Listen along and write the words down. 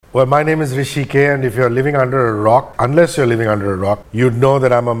Well, my name is Hrishi K, and if you're living under a rock, unless you're living under a rock, you'd know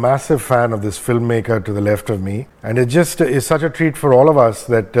that I'm a massive fan of this filmmaker to the left of me. And it just is such a treat for all of us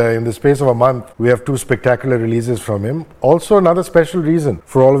that in the space of a month, we have 2 spectacular releases from him. Also, another special reason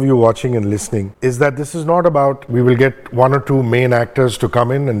for all of you watching and listening is that this is not about we will get 1 or 2 main actors to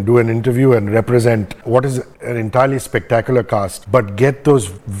come in and do an interview and represent what is an entirely spectacular cast, but get those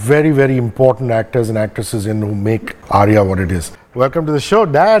very, very important actors and actresses in who make Aarya what it is. Welcome to the show,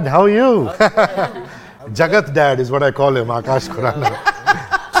 Dad. How are you? Jagat Dad is what I call him, Akash Khurana.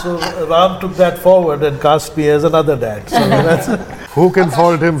 So Ram took that forward and cast me as another dad. So that's who can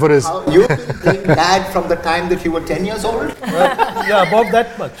fault him for his... You've been playing dad from the time that you were 10 years old? yeah, about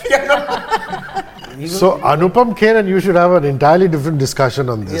that much. So Anupam Kher and you should have an entirely different discussion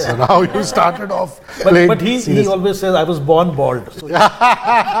on this and how you started off playing. But he always says I was born bald. So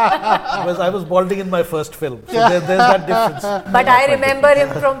because I was balding in my first film. So there's that difference. But I remember him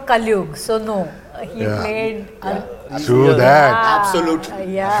from Kalyug, so no. He played... True that.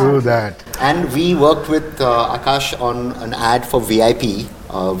 Absolutely. True that. And we worked with Akash on an ad for VIP,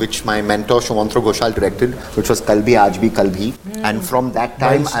 which my mentor Shumantro Ghoshal directed, which was Kalbi Aaj Bhi Kalbi. And from that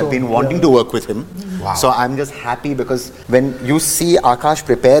time, I've been wanting to work with him. Wow. So I'm just happy because when you see Akash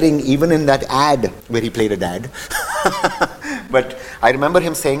preparing, even in that ad where he played a dad, but I remember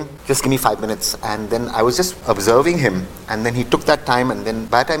him saying, just give me 5 minutes. And then I was just observing him. And then he took that time. And then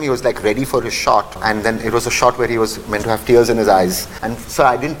by the time he was like ready for his shot. And then it was a shot where he was meant to have tears in his eyes. And so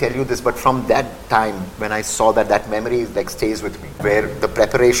I didn't tell you this, but from that time, when I saw that memory like stays with me, where the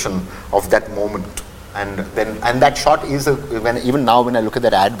preparation of that moment. And that shot is even now when I look at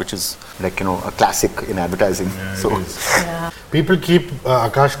that ad, which is like a classic in advertising. People keep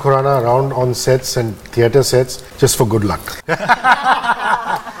Akash Khurana around on sets and theatre sets just for good luck.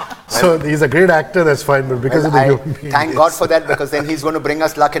 So he's a great actor, that's fine, but because of the human being. Thank God for that, because then he's going to bring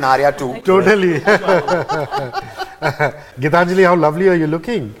us luck in Aarya too. Totally. Geetanjali, how lovely are you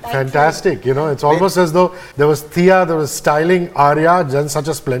looking? Fantastic. It's almost as though there was Thea, there was styling Aarya, done such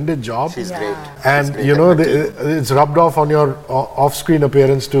a splendid job. She's great. And it's rubbed off on your off-screen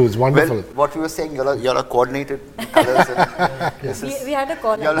appearance too. It's wonderful. Well, what we were saying, you're a coordinated colors. We had a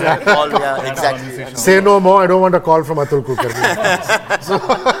call. You had a call, yeah, exactly. Say no more. I don't want a call from Atul Kulkarni.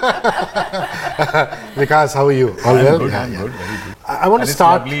 Vikas, how are you? All well? Good, I'm good, very good. I want to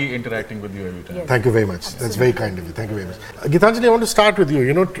start. It's lovely interacting with you every time. Yes. Thank you very much. Absolutely. That's very kind of you. Thank you very much. Geetanjali, I want to start with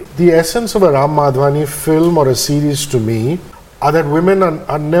you. The essence of a Ram Madhvani film or a series to me are that women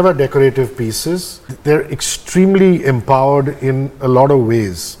are never decorative pieces. They're extremely empowered in a lot of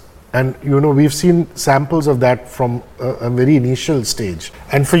ways. And we've seen samples of that from a very initial stage.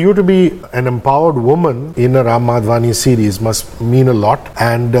 And for you to be an empowered woman in a Ram Madhvani series must mean a lot.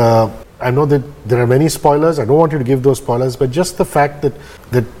 And I know that there are many spoilers. I don't want you to give those spoilers, but just the fact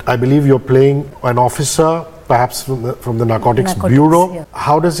that I believe you're playing an officer, perhaps from the Narcotics Bureau. Yeah.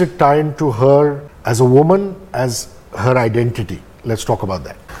 How does it tie into her as a woman, as her identity? Let's talk about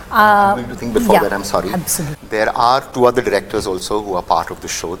that. I'm going to think before that, I'm sorry. Absolutely. There are 2 other directors also who are part of the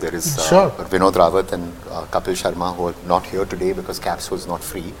show. There is Vinod Rawat and Kapil Sharma, who are not here today because CAPS was not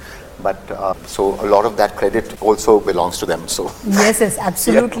free. But so a lot of that credit also belongs to them. So yes,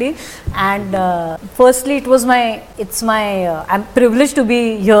 absolutely. And firstly, I'm privileged to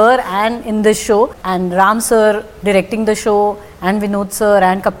be here and in this show, and Ram sir directing the show, and Vinod sir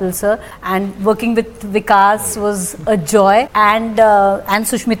and Kapil sir, and working with Vikas was a joy, and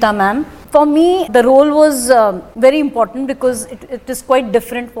Sushmita ma'am. For me, the role was very important because it is quite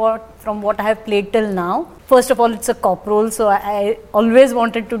different from what I have played till now. First of all, it's a cop role, so I always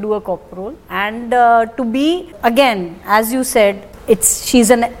wanted to do a cop role. And to be, again, as you said,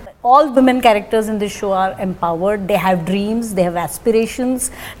 all women characters in this show are empowered. They have dreams, they have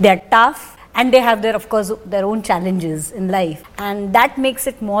aspirations, they are tough, and they have their own challenges in life. And that makes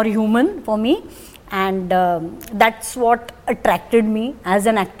it more human for me. And that's what attracted me as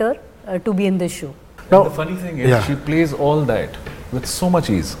an actor to be in this show. Now, the funny thing is, she plays all that with so much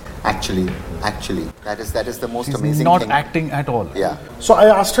ease. Actually, that is the most amazing thing. She's not acting at all. Yeah. So I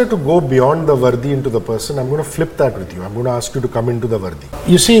asked her to go beyond the Vardi into the person. I'm going to flip that with you. I'm going to ask you to come into the Vardi.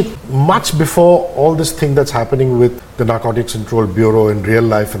 You see, much before all this thing that's happening with the Narcotics Control Bureau in real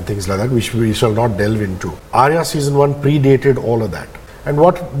life and things like that, which we shall not delve into, Aarya season 1 predated all of that. And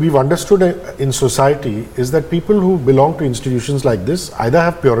what we've understood in society is that people who belong to institutions like this either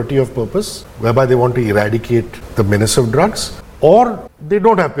have purity of purpose, whereby they want to eradicate the menace of drugs, or they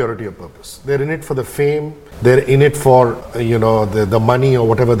don't have purity of purpose. They're in it for the fame, they're in it for, the money or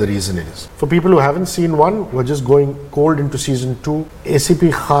whatever the reason is. For people who haven't seen one, who are just going cold into season 2,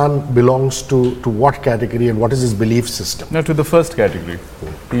 ACP Khan belongs to what category and what is his belief system? No, to the first category.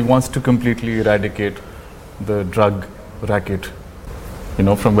 He wants to completely eradicate the drug racket,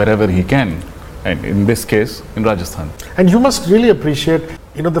 from wherever he can. And in this case, in Rajasthan. And you must really appreciate,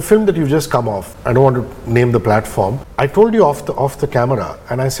 the film that you've just come off. I don't want to name the platform. I told you off the camera,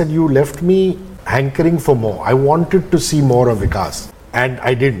 and I said you left me hankering for more. I wanted to see more of Vikas, and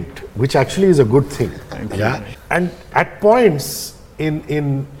I didn't, which actually is a good thing. Thank Yeah. you. And at points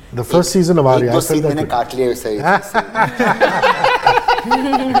in the first season of Aarya, I felt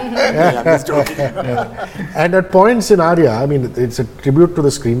and at points in Aarya, it's a tribute to the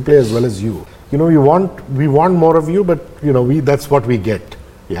screenplay as well as you. We want more of you, but that's what we get.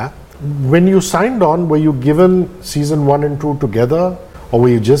 Yeah. When you signed on, were you given season 1 and 2 together, or were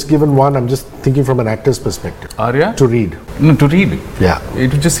you just given one? I'm just thinking from an actor's perspective. Aarya? To read. No, to read. Yeah.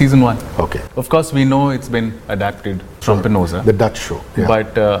 It was just season 1. Okay. Of course, we know it's been adapted from Penosa. The Dutch show. Yeah.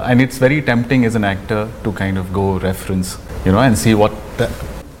 But and it's very tempting as an actor to kind of go reference, and see what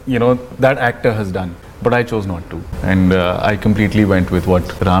that actor has done. But I chose not to, and I completely went with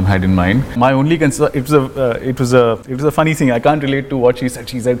what Ram had in mind. My only concern, it was a funny thing. I can't relate to what she said.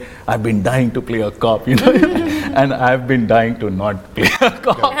 She said, "I've been dying to play a cop," and I've been dying to not play a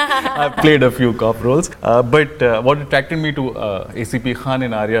cop. I've played a few cop roles, but what attracted me to ACP Khan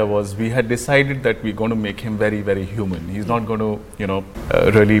in Aarya was we had decided that we're going to make him very, very human. He's not going to,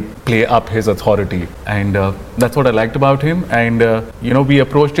 really play up his authority, and that's what I liked about him. And we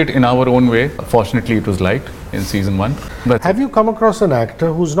approached it in our own way. Fortunately, it was liked in season 1. Have you come across an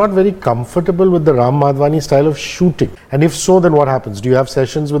actor who's not very comfortable with the Ram Madhvani style of shooting? And if so, then what happens? Do you have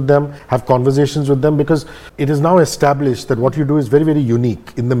sessions with them, have conversations with them? Because it is now established that what you do is very, very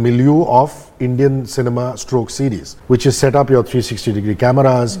unique in the milieu of Indian cinema stroke series, which is set up your 360-degree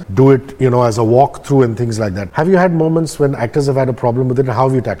cameras, do it, as a walkthrough and things like that. Have you had moments when actors have had a problem with it, and how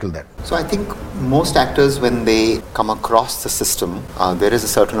have you tackled that? So I think most actors, when they come across the system, there is a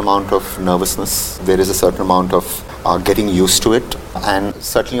certain amount of nervousness, there is a certain amount of getting used to it, and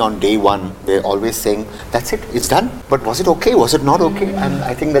certainly on day 1 they're always saying, that's it, it's done, but was it okay, was it not okay? And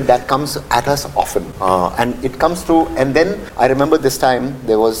I think that comes at us often, and it comes through. And then I remember this time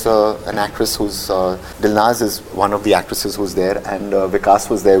there was an actress who's Dilnaz is one of the actresses who's there, and Vikas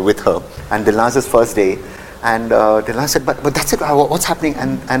was there with her, and Dilnaz's first day. And Dilnaz said, but that's it, what's happening?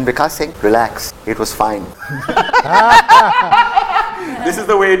 And Vikas saying, relax, it was fine. This is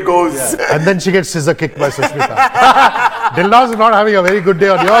the way it goes. Yeah. And then she gets scissor kicked by Sushmita. Dilnaz is not having a very good day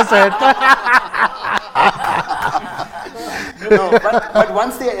on your side. No, but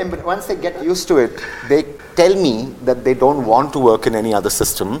once they get used to it, they tell me that they don't want to work in any other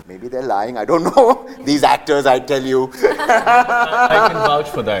system. Maybe they're lying, I don't know. These actors, I tell you. I can vouch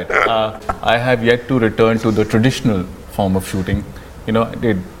for that. I have yet to return to the traditional form of shooting.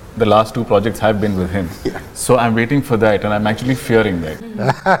 The last 2 projects have been with him. Yeah. So I'm waiting for that, and I'm actually fearing that.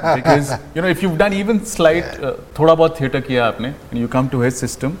 Because, if you've done even slight, thoda bahut theatre kiya aapne, and you come to his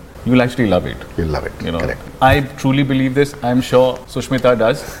system, you'll actually love it. You'll love it. Correct. I truly believe this. I'm sure Sushmita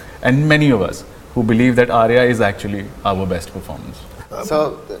does, and many of us who believe that Aarya is actually our best performance.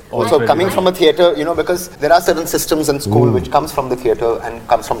 So also coming from a theatre, because there are certain systems in school which comes from the theatre and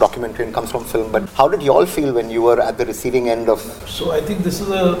comes from documentary and comes from film. But how did you all feel when you were at the receiving end of? So I think this is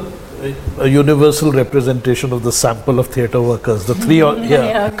a universal representation of the sample of theatre workers. The 3 are here.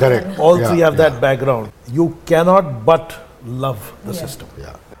 Yeah. Correct. All 3 have that background. You cannot but love the system.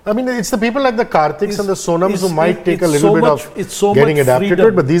 Yeah. It's the people like the Kartiks and the Sonams who might take a little bit of getting adapted to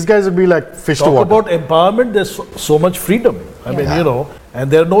it, but these guys would be like fish to water. Talk about empowerment, there's so much freedom. And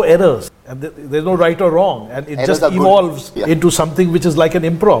there are no errors, and there's no right or wrong, and it just evolves into something which is like an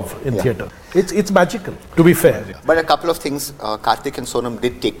improv in theatre. It's magical, to be fair. But a couple of things, Kartik and Sonam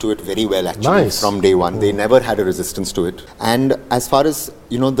did take to it very well actually from day 1. They never had a resistance to it. And as far as,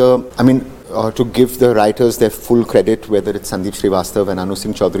 to give the writers their full credit, whether it's Sandeep Srivastav and Anu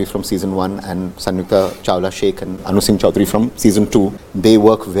Singh Chaudhary from season 1 and Sanyukta Chawla Sheikh and Anu Singh Chaudhary from season 2, they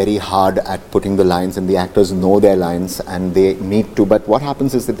work very hard at putting the lines, and the actors know their lines and they need to. But what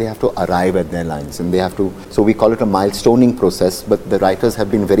happens is that they have to arrive at their lines, and they have to, so we call it a milestoning process, but the writers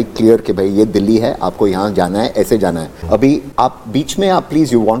have been very clear कि भाई ये दिल्ली है, आपको यहाँ जाना है, ऐसे जाना है. अभी आप बीच में आप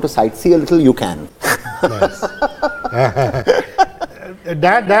please, you want to sightsee a little, you can. I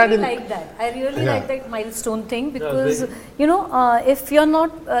really like that. I really like that milestone thing, because if you're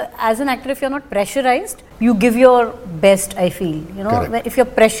not as an actor, if you're not pressurized, you give your best. I feel if you're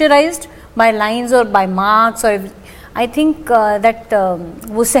pressurized by lines or by marks, or I think that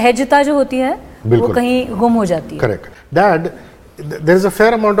वो सहजता जो होती है वो कहीं गुम हो जाती है. Correct. Dad, there is a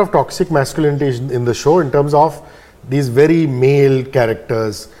fair amount of toxic masculinity in the show in terms of these very male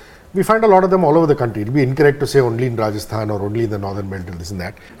characters. We find a lot of them all over the country. It would be incorrect to say only in Rajasthan or only in the northern belt and this and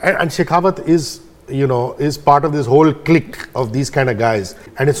that. And Shekhawat is, is part of this whole clique of these kind of guys.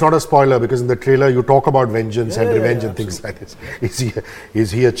 And it's not a spoiler because in the trailer you talk about vengeance and revenge and things like this.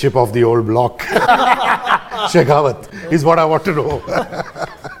 Is he a chip of the old block? Shekhawat is what I want to know.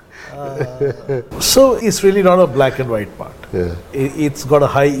 So it's really not a black and white part. Yeah. It's got a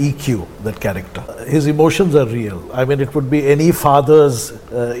high EQ, that character. His emotions are real. I mean, it would be any father's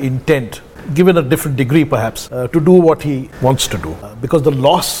intent, given a different degree perhaps, to do what he wants to do. Because the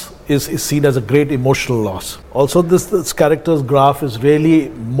loss is seen as a great emotional loss. Also, this character's graph is really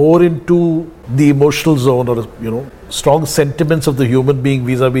more into the emotional zone, or strong sentiments of the human being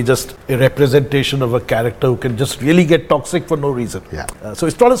vis-a-vis just a representation of a character who can just really get toxic for no reason. Yeah. So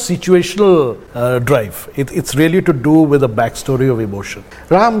it's not a situational drive. It's really to do with a backstory of emotion.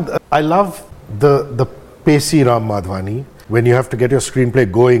 Ram, I love the pacey Ram Madhvani. When you have to get your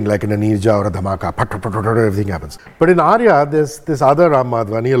screenplay going like in a Nirja or a Dhamaka, everything happens. But in Aarya, there's this other Ram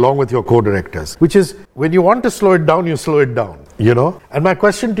Madhvani along with your co-directors, which is when you want to slow it down, you slow it down, And my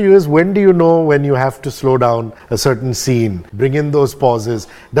question to you is, when do you know when you have to slow down a certain scene, bring in those pauses?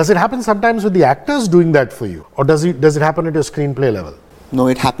 Does it happen sometimes with the actors doing that for you? Or does it happen at your screenplay level? No,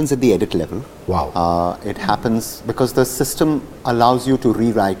 it happens at the edit level. Wow. It happens because the system allows you to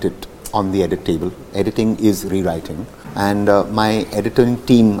rewrite it on the edit table. Editing is rewriting. And my editing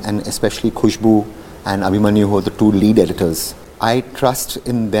team, and especially Khushbu and Abhimanyu, who are the two lead editors, I trust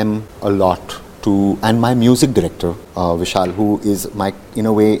in them a lot. And my music director, Vishal, who is in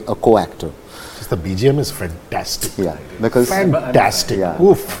a way, a co-actor. Just the BGM is fantastic. Yeah, because fantastic. Yeah,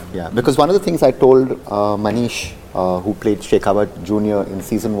 Oof. Yeah, because one of the things I told Manish, who played Shekhawat Jr. in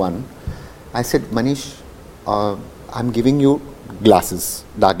season 1, I said, Manish, I'm giving you glasses,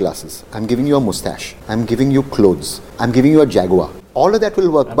 dark glasses. I'm giving you a mustache. I'm giving you clothes. I'm giving you a Jaguar. All of that will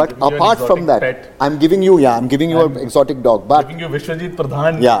work, but apart from that, pet. I'm giving you an exotic dog. But giving you Vishwajit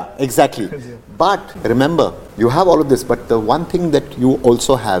Pradhan. Yeah, exactly. But remember, you have all of this, but the one thing that you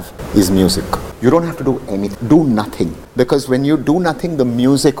also have is music. You don't have to do anything, do nothing. Because when you do nothing, the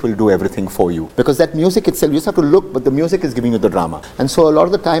music will do everything for you. Because that music itself, you just have to look, but the music is giving you the drama. And so a lot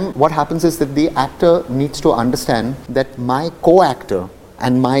of the time, what happens is that the actor needs to understand that my co-actor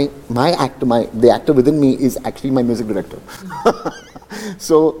and the actor within me is actually my music director.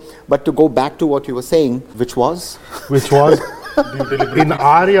 So, but to go back to what you were saying, which was in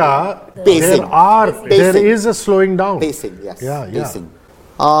Aarya, there is a slowing down. Pacing, yes. Yeah. Pacing.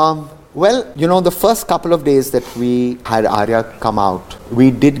 Well, the first couple of days that we had Aarya come out, we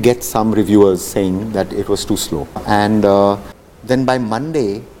did get some reviewers saying that it was too slow. And then by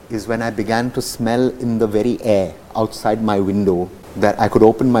Monday is when I began to smell in the very air outside my window that I could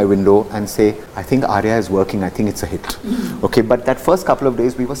open my window and say, I think Aarya is working, I think it's a hit. Okay, but that first couple of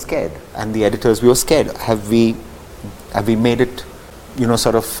days we were scared, and the editors, we were scared. Have we made it,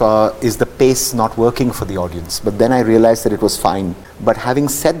 is the pace not working for the audience? But then I realized that it was fine. But having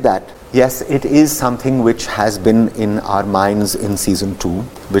said that, yes, it is something which has been in our minds in season 2,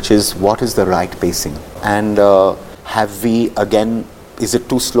 which is what is the right pacing? And have we, again, is it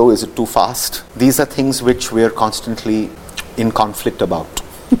too slow, is it too fast? These are things which we're constantly in conflict about.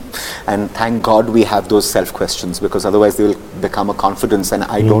 And thank God we have those self-questions, because otherwise they will become a confidence, and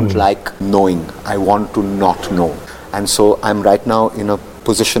I don't like knowing. I want to not know. And so I'm right now in a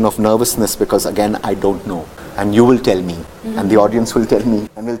position of nervousness because, again, I don't know. And you will tell me, and the audience will tell me,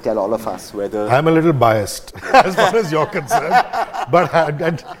 and will tell all of us whether... I'm a little biased as far as you're concerned. But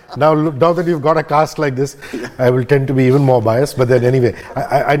now that you've got a cast like this, I will tend to be even more biased. But then anyway,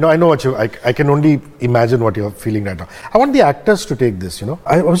 I know what I can only imagine what you're feeling right now. I want the actors to take this,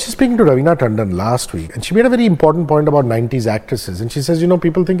 I was just speaking to Raveena Tandon last week, and she made a very important point about 90s actresses. And she says,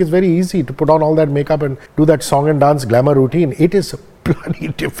 people think it's very easy to put on all that makeup and do that song and dance glamour routine. It is bloody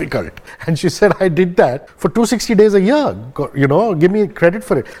difficult. And she said, I did that for 260 days a year. Give me credit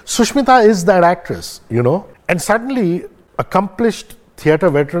for it. Sushmita is that actress, And suddenly, accomplished theatre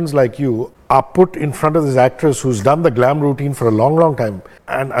veterans like you are put in front of this actress who's done the glam routine for a long, long time.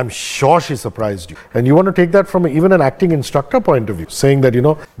 And I'm sure she surprised you. And you want to take that from even an acting instructor point of view, saying that,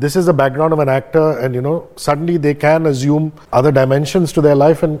 this is the background of an actor, and, suddenly they can assume other dimensions to their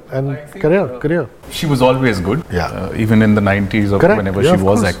life and career. She was always good, even in the 90s or whenever she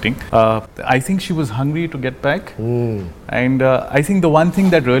was acting. I think she was hungry to get back. And I think the one thing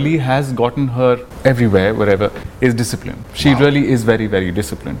that really has gotten her everywhere, wherever, is discipline. She really is very, very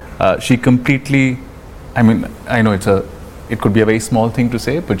disciplined. She completely I mean, I know it could be a very small thing to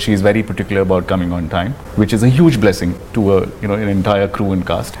say, but she's very particular about coming on time, which is a huge blessing to an entire crew and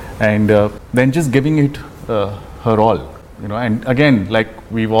cast. And then just giving it her all, and again, like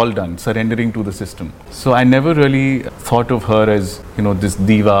we've all done, surrendering to the system. So I never really thought of her as, this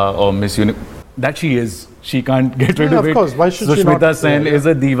diva or Miss Universe. That she is. She can't get rid of it. Of course, why should she not? Sushmita Sen is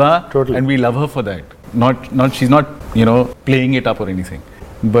a diva, totally. And we love her for that. She's not, playing it up or anything.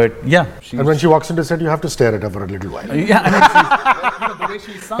 But yeah. And when she walks into set, you have to stare at her for a little while. Yeah, the way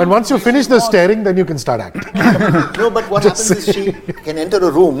she sounds, and once you finish the staring, then you can start acting. No, but what happens is she can enter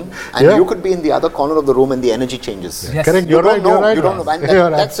a room and you could be in the other corner of the room and the energy changes. Yes. Correct, you're right. You don't know.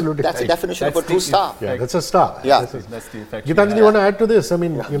 And that's a definition of a true star. Yeah, that's a star. Yeah. That's the effect. Geetanjali, you want to add to this? I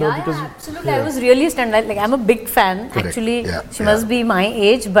mean, because... absolutely. I was really stunned. Like, I'm a big fan. Correct. Actually, she must be my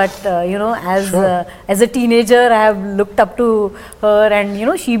age, but, as a teenager, I have looked up to her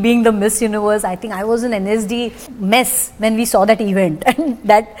and, she being the Miss Universe, I think I was in NSD mess when we saw that event. And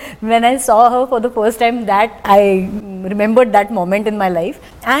that when I saw her for the first time, that I remembered that moment in my life.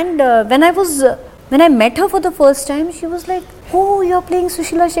 And when I met her for the first time, she was like, "Oh, you're playing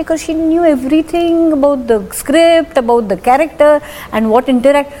Sushila Shekhar." She knew everything about the script, about the character, and what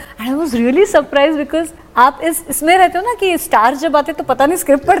interact. And I was really surprised because आप इसमें रहते हो ना कि star जब आते तो पता नहीं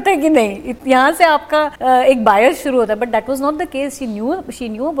स्क्रिप्ट पढ़ते हैं कि नहीं, यहाँ से आपका एक बायस शुरू होता है. But that was not the case. She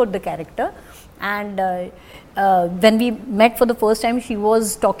knew about the character. And when we met for the first time, she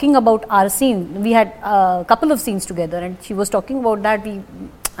was talking about our scene. We had a couple of scenes together, and she was talking about that.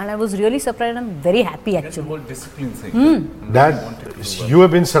 And I was really surprised. I'm very happy actually. That's the whole discipline thing. That you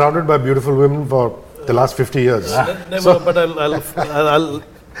have been surrounded by beautiful women for the last 50 years. Never, but I'll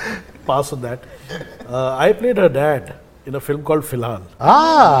pass on that. I played her dad in a film called Filhal.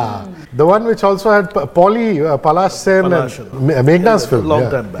 The one which also had Palash Sen and Meghna's film. Long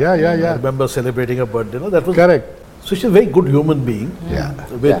time back. Yeah. I remember celebrating her birthday. That was correct. So she's a very good human being,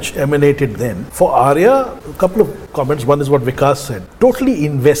 which emanated then. For Aarya, a couple of comments. One is what Vikas said. Totally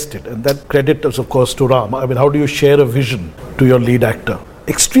invested, and that credit is of course to Ram. I mean, how do you share a vision to your lead actor?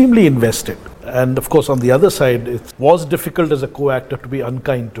 Extremely invested. And of course, on the other side, it was difficult as a co-actor to be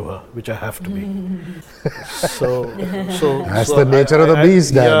unkind to her, which I have to be. So that's the nature of the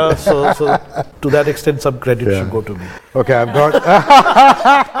beast, Dan. Yeah, so to that extent, some credit should go to me. Okay, I've got.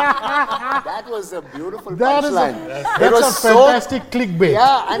 That was a beautiful That's a fantastic clickbait.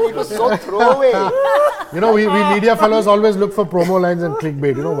 Yeah, and it was so throwaway. We media fellows always look for promo lines and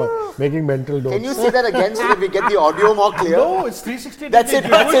clickbait, making mental notes. Can you say that again so that we get the audio more clear? No, it's 360. That's it.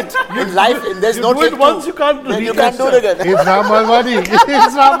 In life, there's no do it once, you can't do it again. It's Ram Madhvani.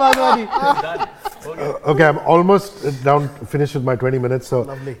 Okay, I'm almost finished with my 20 minutes. So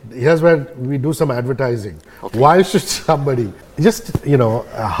here's where we do some advertising. Okay. Why should somebody, just,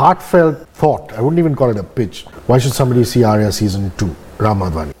 a heartfelt thought, I wouldn't even call it a pitch. Why should somebody see Aarya season 2, Ram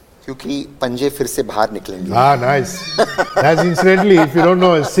Madhvani? क्योंकि पंजे फिर से बाहर निकलेंगे. Nice. That's incidentally, if you don't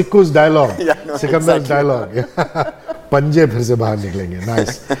know, it's Sikku's dialogue. Sikandar's dialogue. पंजे फिर से बाहर निकलेंगे.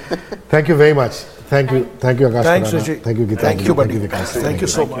 Nice. Thank you very much. Thank you, Akash. Thanks, Hrishi. Thank you, Geetanjali. Thank you, buddy. Thank you, Vikas. Thank you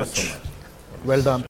so much. Well done.